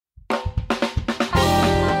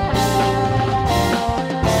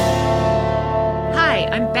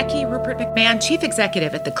Rupert McMahon, Chief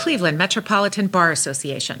Executive at the Cleveland Metropolitan Bar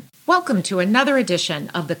Association. Welcome to another edition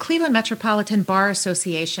of the Cleveland Metropolitan Bar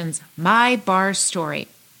Association's My Bar Story.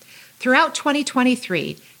 Throughout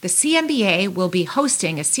 2023, the CMBA will be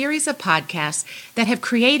hosting a series of podcasts that have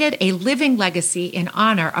created a living legacy in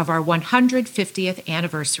honor of our 150th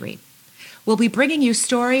anniversary. We'll be bringing you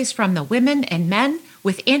stories from the women and men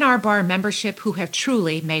within our bar membership who have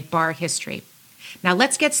truly made bar history. Now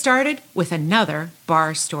let's get started with another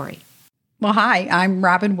bar story. Well, hi, I'm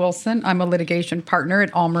Robin Wilson. I'm a litigation partner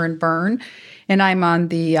at Ulmer & Byrne, and I'm on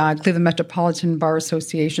the Cleveland Metropolitan Bar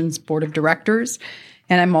Association's Board of Directors,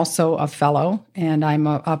 and I'm also a fellow, and I'm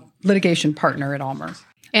a litigation partner at Ulmer.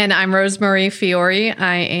 And I'm Rosemary Fiore.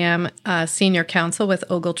 I am a senior counsel with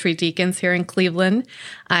Ogletree Deacons here in Cleveland.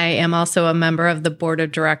 I am also a member of the board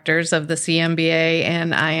of directors of the CMBA,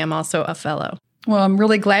 and I am also a fellow. Well, I'm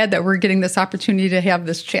really glad that we're getting this opportunity to have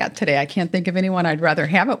this chat today. I can't think of anyone I'd rather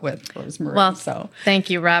have it with, Rosemary. Well, thank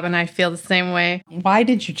you, Robin. I feel the same way. Why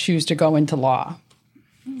did you choose to go into law?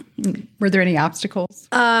 Were there any obstacles?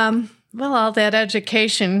 Well, all that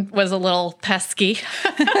education was a little pesky.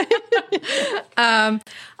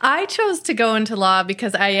 I chose to go into law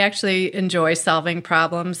because I actually enjoy solving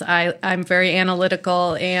problems. I'm very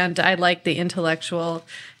analytical, and I like the intellectual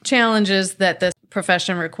challenges that this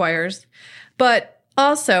profession requires. But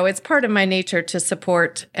also, it's part of my nature to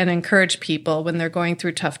support and encourage people when they're going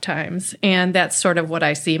through tough times. And that's sort of what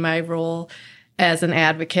I see my role as an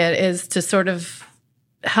advocate, is to sort of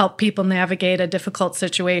help people navigate a difficult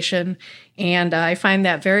situation, and I find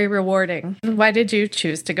that very rewarding. Why did you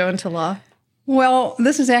choose to go into law? Well,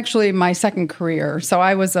 this is actually my second career. So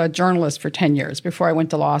I was a journalist for 10 years before I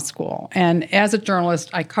went to law school. And as a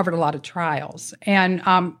journalist, I covered a lot of trials. And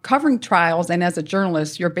covering trials, and as a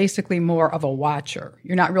journalist, you're basically more of a watcher.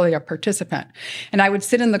 You're not really a participant. And I would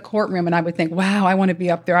sit in the courtroom and I would think, wow, I want to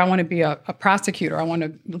be up there. I want to be a prosecutor. I want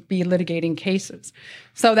to be litigating cases.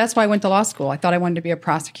 So that's why I went to law school. I thought I wanted to be a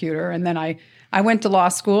prosecutor. And then I went to law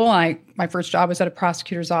school. My first job was at a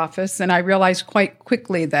prosecutor's office, and I realized quite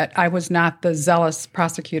quickly that I was not the zealous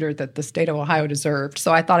prosecutor that the state of Ohio deserved.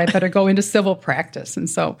 So I thought I better go into civil practice, and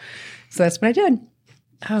so that's what I did.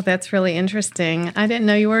 Oh, that's really interesting. I didn't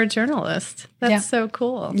know you were a journalist. That's so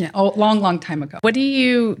cool. Yeah, a long time ago. What do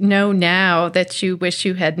you know now that you wish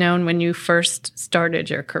you had known when you first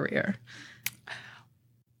started your career?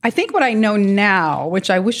 I think what I know now, which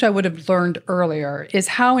I wish I would have learned earlier, is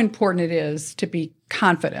how important it is to be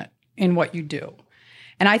confident in what you do.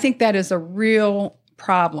 And I think that is a real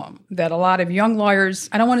problem that a lot of young lawyers,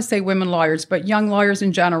 I don't want to say women lawyers, but young lawyers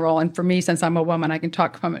in general, and for me, since I'm a woman, I can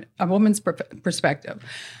talk from a woman's perspective.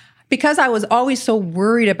 Because I was always so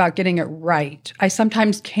worried about getting it right, I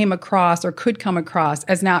sometimes came across or could come across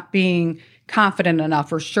as not being confident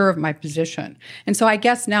enough or sure of my position. And so I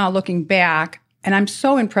guess now looking back, and I'm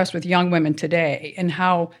so impressed with young women today and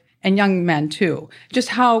young men too, just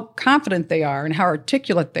how confident they are and how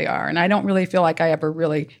articulate they are. And I don't really feel like I ever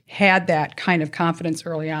really had that kind of confidence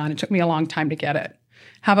early on. It took me a long time to get it.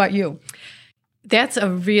 How about you? That's a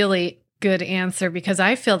really good answer, because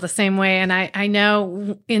I feel the same way. And I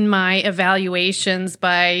know in my evaluations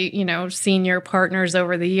by, senior partners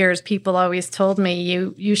over the years, people always told me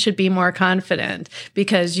you should be more confident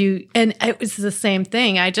because and it was the same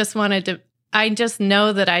thing. I just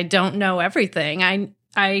know that I don't know everything.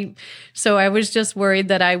 So I was just worried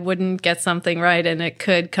that I wouldn't get something right, and it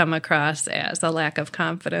could come across as a lack of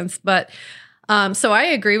confidence. But so I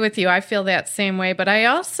agree with you. I feel that same way. But I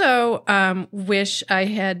also wish I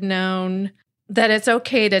had known that it's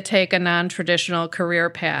okay to take a non-traditional career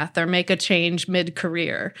path or make a change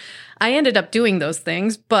mid-career. I ended up doing those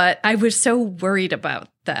things, but I was so worried about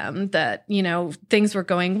them that, things were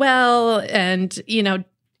going well, and,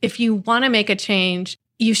 if you want to make a change,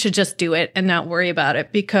 you should just do it and not worry about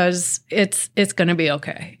it, because it's going to be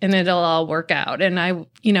okay and it'll all work out. And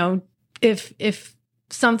if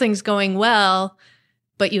something's going well,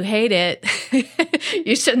 but you hate it,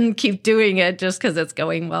 you shouldn't keep doing it just because it's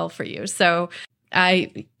going well for you. So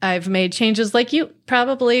I've made changes like you.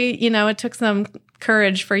 Probably, it took some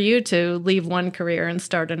courage for you to leave one career and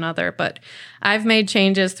start another, but I've made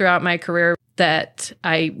changes throughout my career that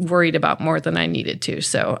I worried about more than I needed to.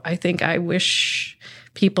 So I think I wish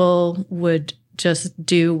people would just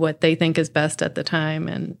do what they think is best at the time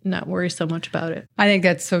and not worry so much about it. I think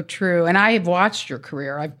that's so true. And I have watched your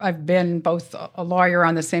career. I've been both a lawyer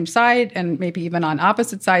on the same side and maybe even on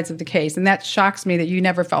opposite sides of the case. And that shocks me that you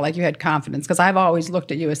never felt like you had confidence, because I've always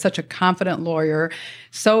looked at you as such a confident lawyer,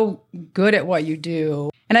 so good at what you do.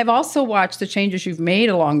 And I've also watched the changes you've made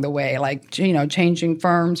along the way, like, changing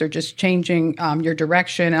firms or just changing your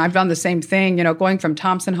direction. And I've done the same thing, going from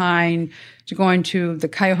Thompson-Hein to going to the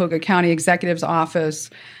Cuyahoga County Executive's office.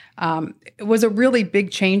 It was a really big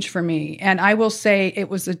change for me. And I will say it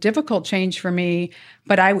was a difficult change for me,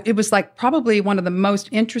 but it was like probably one of the most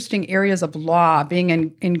interesting areas of law, being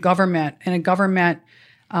in government, in a government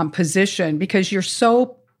position, because you're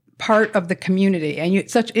so part of the community and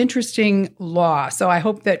it's such interesting law. So I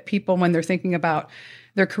hope that people, when they're thinking about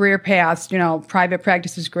their career paths, private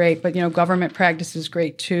practice is great, but, government practice is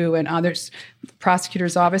great too. And others,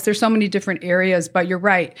 prosecutor's office, there's so many different areas, but you're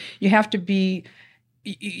right. You have to be,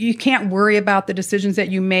 you can't worry about the decisions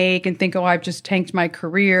that you make and think, oh, I've just tanked my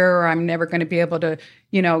career, or I'm never going to be able to,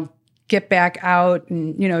 get back out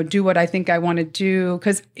and, do what I think I want to do.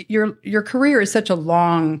 Because your career is such a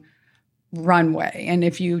long runway. And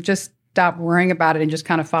if you just stop worrying about it and just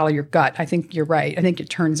kind of follow your gut, I think you're right. I think it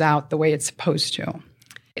turns out the way it's supposed to.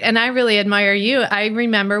 And I really admire you. I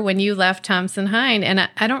remember when you left Thompson-Hein, and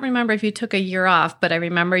I don't remember if you took a year off, but I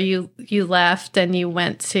remember you left and you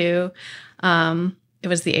went to, it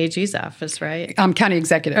was the AG's office, right? County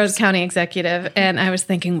executive. I was county executive. And I was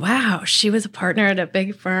thinking, wow, she was a partner at a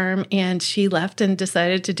big firm and she left and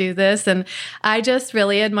decided to do this. And I just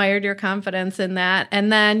really admired your confidence in that.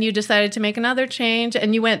 And then you decided to make another change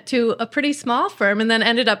and you went to a pretty small firm and then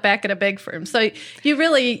ended up back at a big firm. So you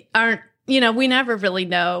really aren't, we never really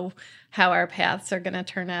know how our paths are going to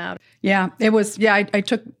turn out. Yeah, it was. Yeah, I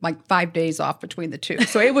took like 5 days off between the two.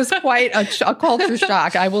 So it was quite a culture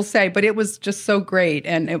shock, I will say. But it was just so great.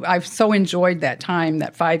 And I've so enjoyed that time,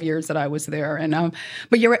 that 5 years that I was there. And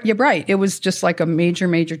but you're right. It was just like a major,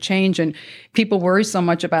 major change. And people worry so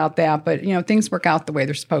much about that. But, things work out the way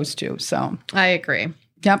they're supposed to. So I agree.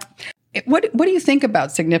 Yep. What do you think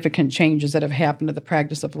about significant changes that have happened to the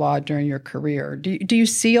practice of law during your career? Do you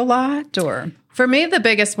see a lot, or? For me, the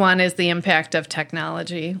biggest one is the impact of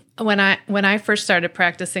technology. When I first started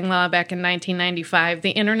practicing law back in 1995,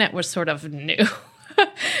 the internet was sort of new.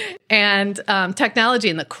 And technology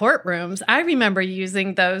in the courtrooms, I remember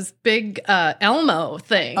using those big Elmo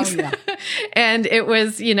things. Oh, yeah. And it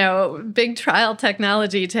was, big trial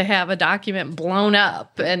technology to have a document blown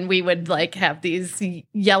up. And we would have these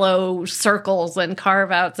yellow circles and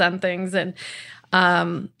carve outs on things.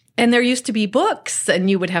 And there used to be books, and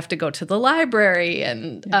you would have to go to the library.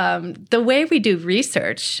 And the way we do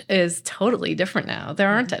research is totally different now. There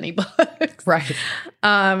aren't any books. Right.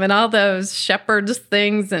 And all those Shepherd's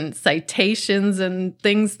things and citations and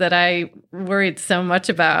things that I worried so much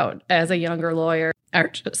about as a younger lawyer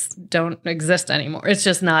just don't exist anymore. It's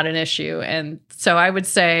just not an issue. And so I would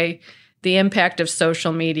say the impact of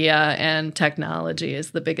social media and technology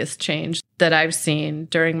is the biggest change that I've seen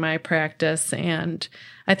during my practice. And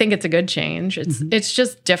I think it's a good change. It's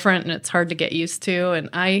just different and it's hard to get used to. And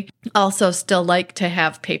I also still like to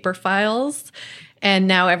have paper files. And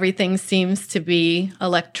now everything seems to be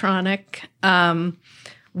electronic.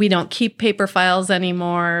 We don't keep paper files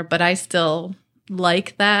anymore, but I still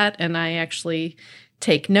like that. And I actually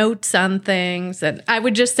take notes on things. And I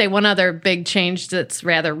would just say one other big change that's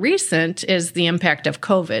rather recent is the impact of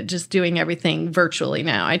COVID, just doing everything virtually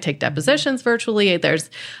now. I take depositions virtually. There's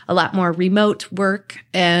a lot more remote work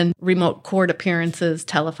and remote court appearances,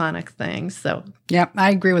 telephonic things. So, yeah, I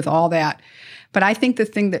agree with all that. But I think the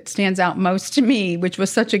thing that stands out most to me, which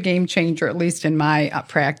was such a game changer, at least in my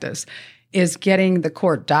practice, is getting the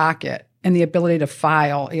court docket and the ability to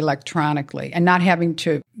file electronically and not having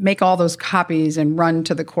to make all those copies and run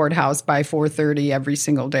to the courthouse by 4:30 every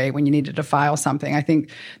single day when you needed to file something. I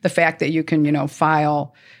think the fact that you can,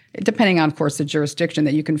 file, depending on, of course, the jurisdiction,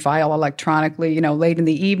 that you can file electronically, late in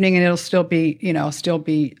the evening and it'll still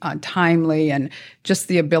be timely, and just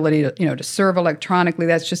the ability to, to serve electronically,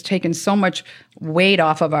 that's just taken so much weight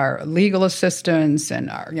off of our legal assistants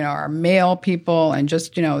and our mail people, and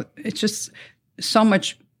just, it's just so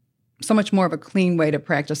much more of a clean way to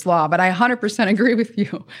practice law. But I 100% agree with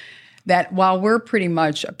you that while we're pretty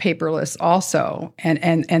much paperless also,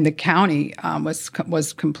 and the county was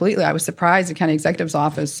completely, I was surprised the county executive's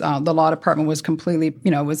office, the law department was completely,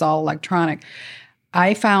 it was all electronic.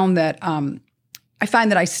 I found that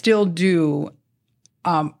I still do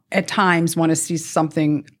at times want to see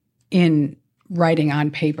something in writing on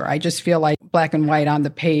paper. I just feel like black and white on the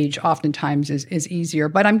page oftentimes is easier,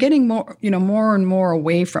 but I'm getting more and more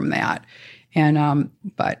away from that. And,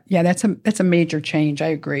 but yeah, that's a major change. I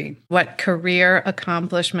agree. What career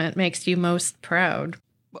accomplishment makes you most proud?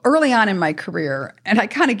 Early on in my career, and I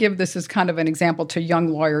kind of give this as kind of an example to young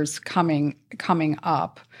lawyers coming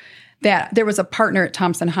up, that there was a partner at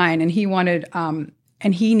Thompson-Hein, and he wanted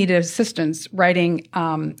and he needed assistance writing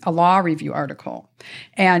a law review article.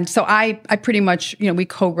 And so I pretty much, we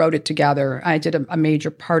co-wrote it together. I did a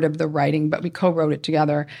major part of the writing, but we co-wrote it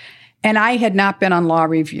together. And I had not been on law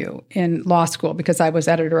review in law school because I was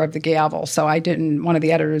editor of the Gavel. So one of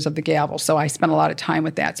the editors of the Gavel. So I spent a lot of time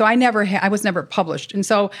with that. So I was never published. And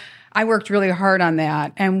so I worked really hard on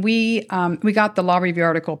that. And we got the law review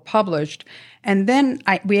article published. And then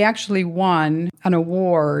we actually won an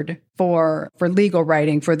award for legal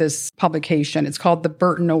writing for this publication. It's called the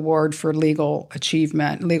Burton Award for Legal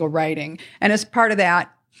Achievement, Legal Writing. And as part of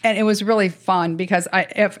that, and it was really fun because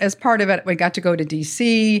as part of it, we got to go to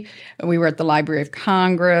D.C. We were at the Library of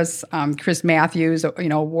Congress. Chris Matthews,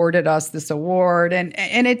 awarded us this award, and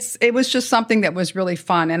it was just something that was really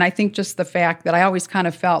fun. And I think just the fact that I always kind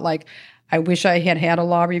of felt like I wish I had a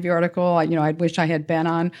law review article. I wish I had been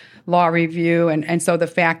on law review, and so the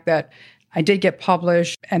fact that I did get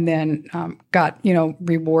published and then got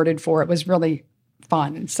rewarded for it was really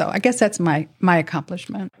fun. So I guess that's my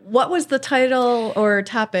accomplishment. What was the title or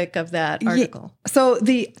topic of that article? Yeah. So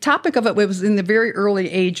the topic of it was in the very early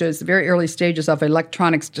stages of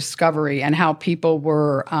electronics discovery and how people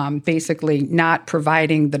were basically not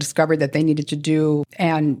providing the discovery that they needed to do,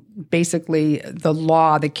 and basically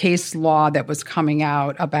the case law that was coming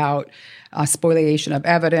out about spoliation of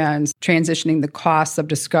evidence, transitioning the costs of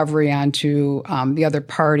discovery onto the other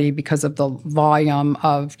party because of the volume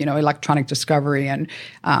of electronic discovery, and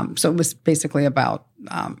so it was basically about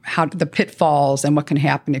how the pitfalls and what can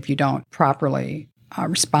happen if you don't properly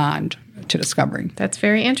respond to discovery. That's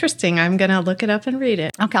very interesting. I'm going to look it up and read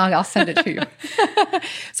it. Okay, I'll send it to you.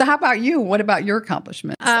 So how about you? What about your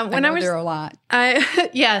accomplishments? There are a lot.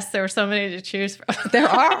 Yes, there were so many to choose from. There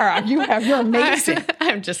are. You're amazing.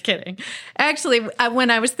 I'm just kidding. Actually,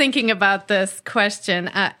 when I was thinking about this question,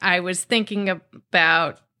 I was thinking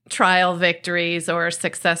about trial victories or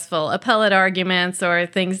successful appellate arguments or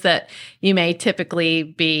things that you may typically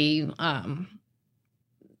be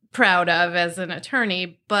proud of as an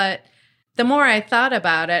attorney. But the more I thought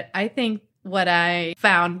about it, I think what I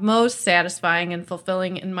found most satisfying and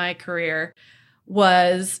fulfilling in my career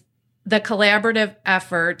was the collaborative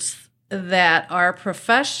efforts that our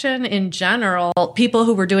profession in general, people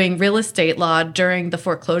who were doing real estate law during the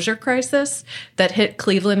foreclosure crisis that hit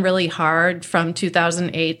Cleveland really hard from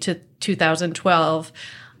 2008 to 2012,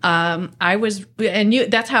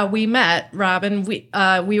 that's how we met, Robin.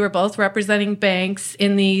 We were both representing banks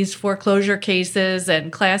in these foreclosure cases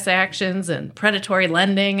and class actions and predatory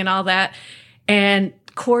lending and all that. And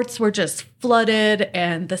courts were just flooded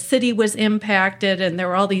and the city was impacted and there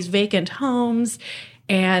were all these vacant homes.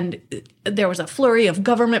 And there was a flurry of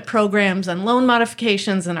government programs and loan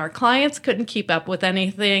modifications, and our clients couldn't keep up with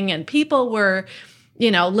anything. And people were,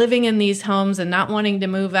 living in these homes and not wanting to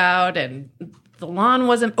move out, and the lawn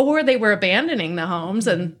wasn't, or they were abandoning the homes,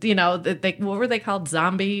 and what were they called,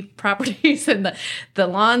 zombie properties, and the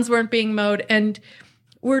lawns weren't being mowed. And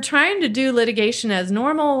we're trying to do litigation as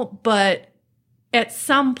normal, but at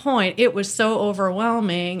some point it was so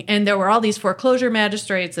overwhelming, and there were all these foreclosure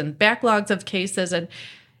magistrates and backlogs of cases, and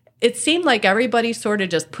it seemed like everybody sort of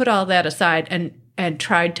just put all that aside and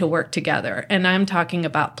tried to work together. And I'm talking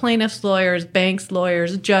about plaintiffs' lawyers, banks'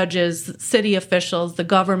 lawyers, judges, city officials, the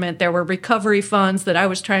government. There were recovery funds that I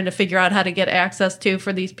was trying to figure out how to get access to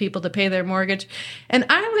for these people to pay their mortgage. And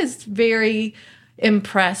I was very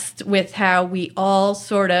impressed with how we all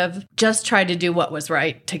sort of just tried to do what was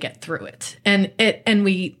right to get through it. And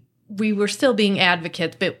we were still being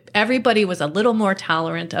advocates, but everybody was a little more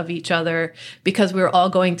tolerant of each other because we were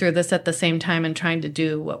all going through this at the same time and trying to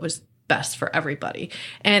do what was best for everybody.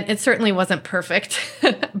 And it certainly wasn't perfect,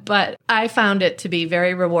 but I found it to be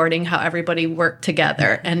very rewarding how everybody worked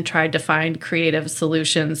together and tried to find creative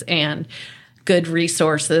solutions and good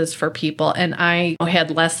resources for people. And I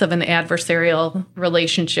had less of an adversarial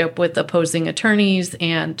relationship with opposing attorneys,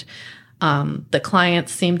 and the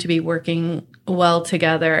clients seemed to be working well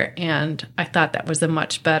together. And I thought that was a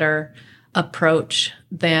much better approach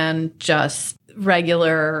than just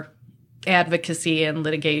regular advocacy and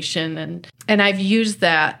litigation. And I've used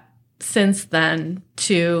that since then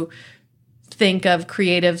to think of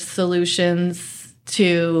creative solutions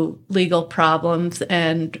to legal problems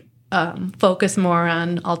and focus more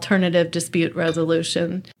on alternative dispute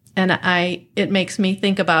resolution. And it makes me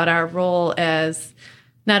think about our role as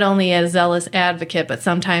not only as zealous advocate, but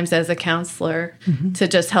sometimes as a counselor to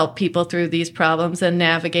just help people through these problems and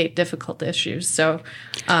navigate difficult issues. So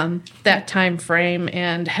that time frame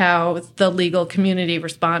and how the legal community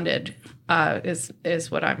responded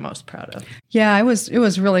is what I'm most proud of. Yeah, it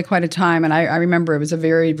was really quite a time. And I remember it was a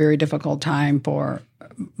very, very difficult time for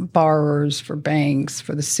borrowers, for banks,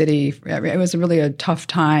 for the city. It was really a tough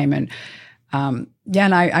time. And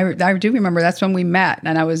and I do remember that's when we met.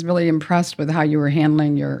 And I was really impressed with how you were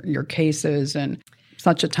handling your cases, and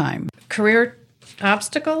such a time. Career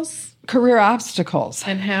obstacles? Career obstacles.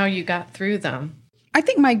 And how you got through them. I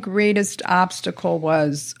think my greatest obstacle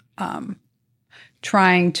was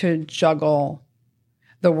trying to juggle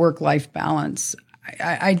the work-life balance.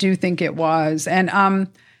 I do think it was. And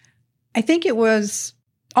I think it was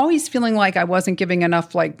always feeling like I wasn't giving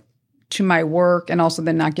enough to my work, and also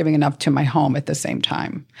then not giving enough to my home at the same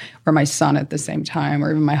time, or my son at the same time, or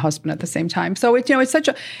even my husband at the same time. So it's such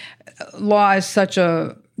a law is such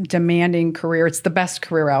a demanding career. It's the best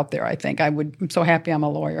career out there, I think. I'm so happy I'm a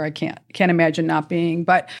lawyer. I can't imagine not being.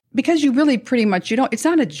 But because you really pretty much, it's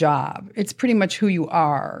not a job. It's pretty much who you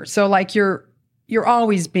are. So you're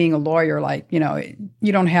always being a lawyer.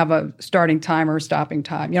 You don't have a starting time or a stopping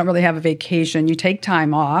time. You don't really have a vacation. You take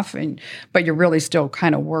time off, but you're really still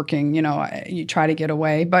kind of working. You try to get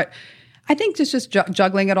away. But I think it's just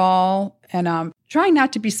juggling it all, and trying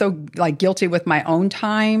not to be so guilty with my own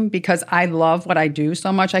time, because I love what I do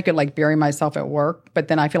so much. I could bury myself at work, but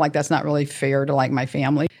then I feel like that's not really fair to my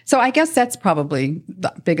family. So I guess that's probably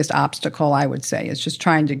the biggest obstacle, I would say, is just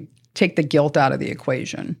trying to take the guilt out of the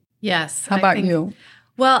equation. Yes. How about you?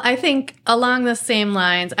 Well, I think along the same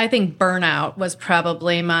lines, I think burnout was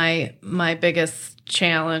probably my biggest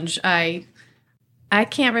challenge. I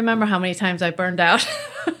can't remember how many times I burned out,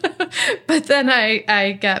 but then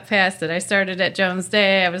I got past it. I started at Jones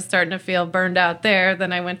Day. I was starting to feel burned out there.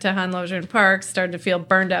 Then I went to Hanlogen Park, started to feel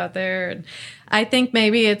burned out there. And I think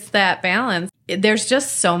maybe it's that balance. There's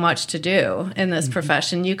just so much to do in this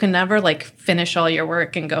profession. You can never finish all your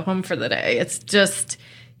work and go home for the day. It's just,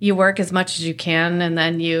 you work as much as you can, and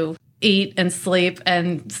then you eat and sleep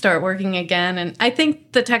and start working again. And I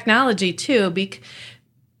think the technology too,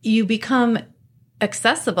 you become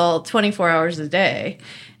accessible 24 hours a day.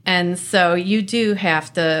 And so you do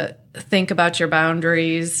have to think about your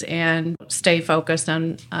boundaries and stay focused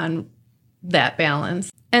on that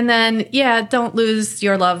balance. And then, don't lose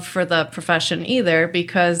your love for the profession either,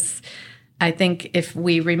 because I think if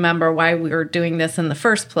we remember why we were doing this in the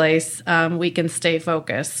first place, we can stay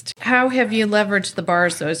focused. How have you leveraged the Bar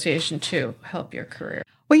Association to help your career?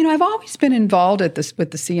 Well, I've always been involved with the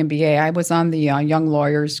CMBA. I was on the Young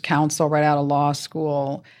Lawyers Council right out of law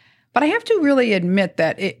school. But I have to really admit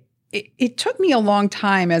that it took me a long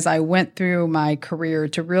time as I went through my career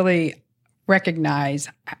to really recognize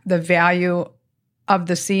the value of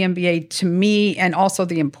the CMBA to me, and also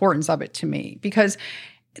the importance of it to me. Because,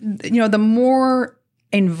 the more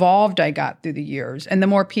involved I got through the years, and the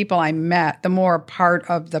more people I met, the more a part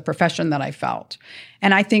of the profession that I felt.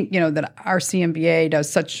 And I think, that our CMBA does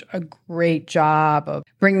such a great job of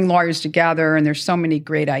bringing lawyers together, and there's so many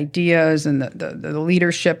great ideas, and the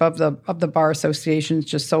leadership of the Bar Association is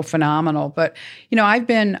just so phenomenal. But, I've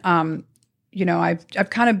been, I've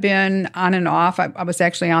kind of been on and off. I was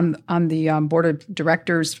actually on the board of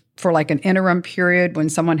directors for an interim period when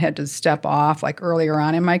someone had to step off earlier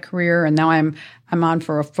on in my career, and now I'm on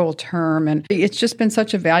for a full term, and it's just been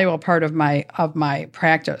such a valuable part of my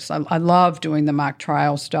practice. I love doing the mock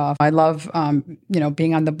trial stuff. I love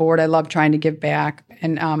being on the board. I love trying to give back,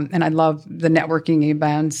 and I love the networking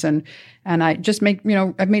events, and I just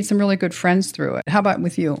I've made some really good friends through it. How about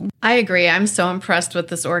with you? I agree. I'm so impressed with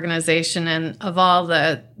this organization, and of all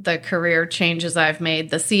the career changes I've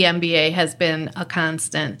made, the CMBA has been a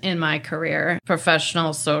constant in my career,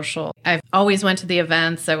 professional, social. I've always went to the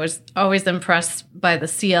events. I was always impressed by the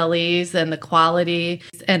CLEs and the quality,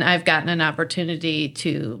 and I've gotten an opportunity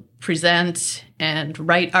to present and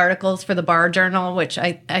write articles for the Bar Journal, which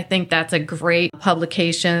I think that's a great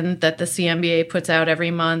publication that the CMBA puts out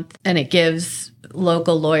every month, and it gives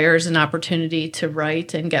local lawyers an opportunity to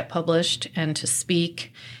write and get published and to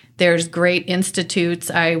speak. There's great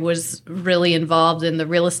institutes. I was really involved in the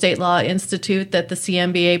Real Estate Law Institute that the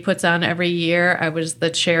CMBA puts on every year. I was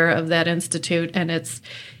the chair of that institute, and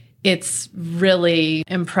it's really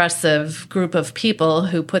impressive group of people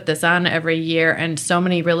who put this on every year, and so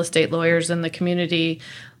many real estate lawyers in the community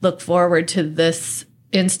look forward to this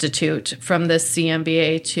institute from this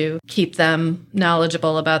CMBA to keep them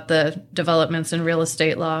knowledgeable about the developments in real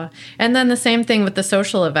estate law. And then the same thing with the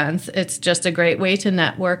social events. It's just a great way to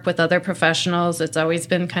network with other professionals. It's always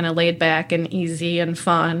been kind of laid back and easy and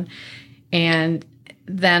fun. And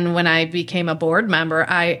then when I became a board member,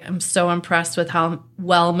 I am so impressed with how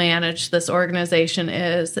well managed this organization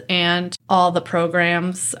is. And all the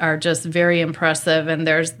programs are just very impressive. And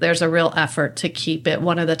there's a real effort to keep it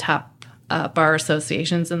one of the top bar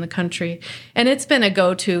associations in the country. And it's been a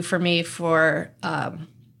go-to for me for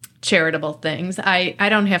charitable things. I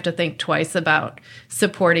don't have to think twice about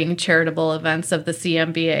supporting charitable events of the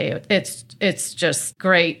CMBA. It's just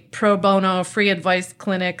great. Pro bono, free advice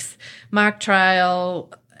clinics, mock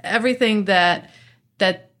trial, everything that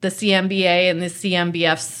the CMBA and the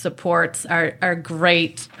CMBF supports are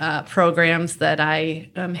great programs that I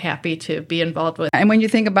am happy to be involved with. And when you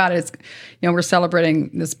think about it,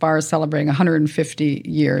 this bar is celebrating 150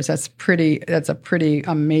 years. That's a pretty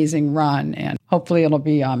amazing run. And hopefully it'll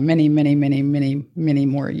be many, many, many, many, many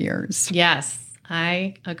more years. Yes,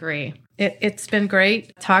 I agree. It's been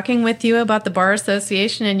great talking with you about the Bar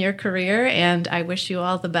Association and your career, and I wish you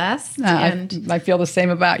all the best. And I feel the same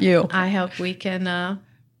about you. I hope we can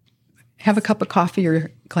have a cup of coffee or a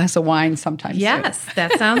glass of wine sometime Yes, soon.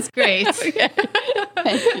 That sounds great. Okay.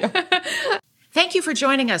 Thank you. Thank you for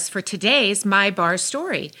joining us for today's My Bar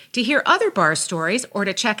Story. To hear other bar stories or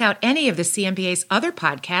to check out any of the CMBA's other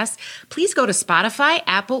podcasts, please go to Spotify,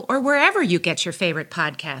 Apple, or wherever you get your favorite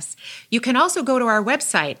podcasts. You can also go to our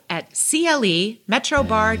website at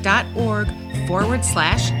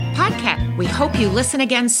clemetrobar.org/podcast. We hope you listen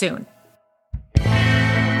again soon.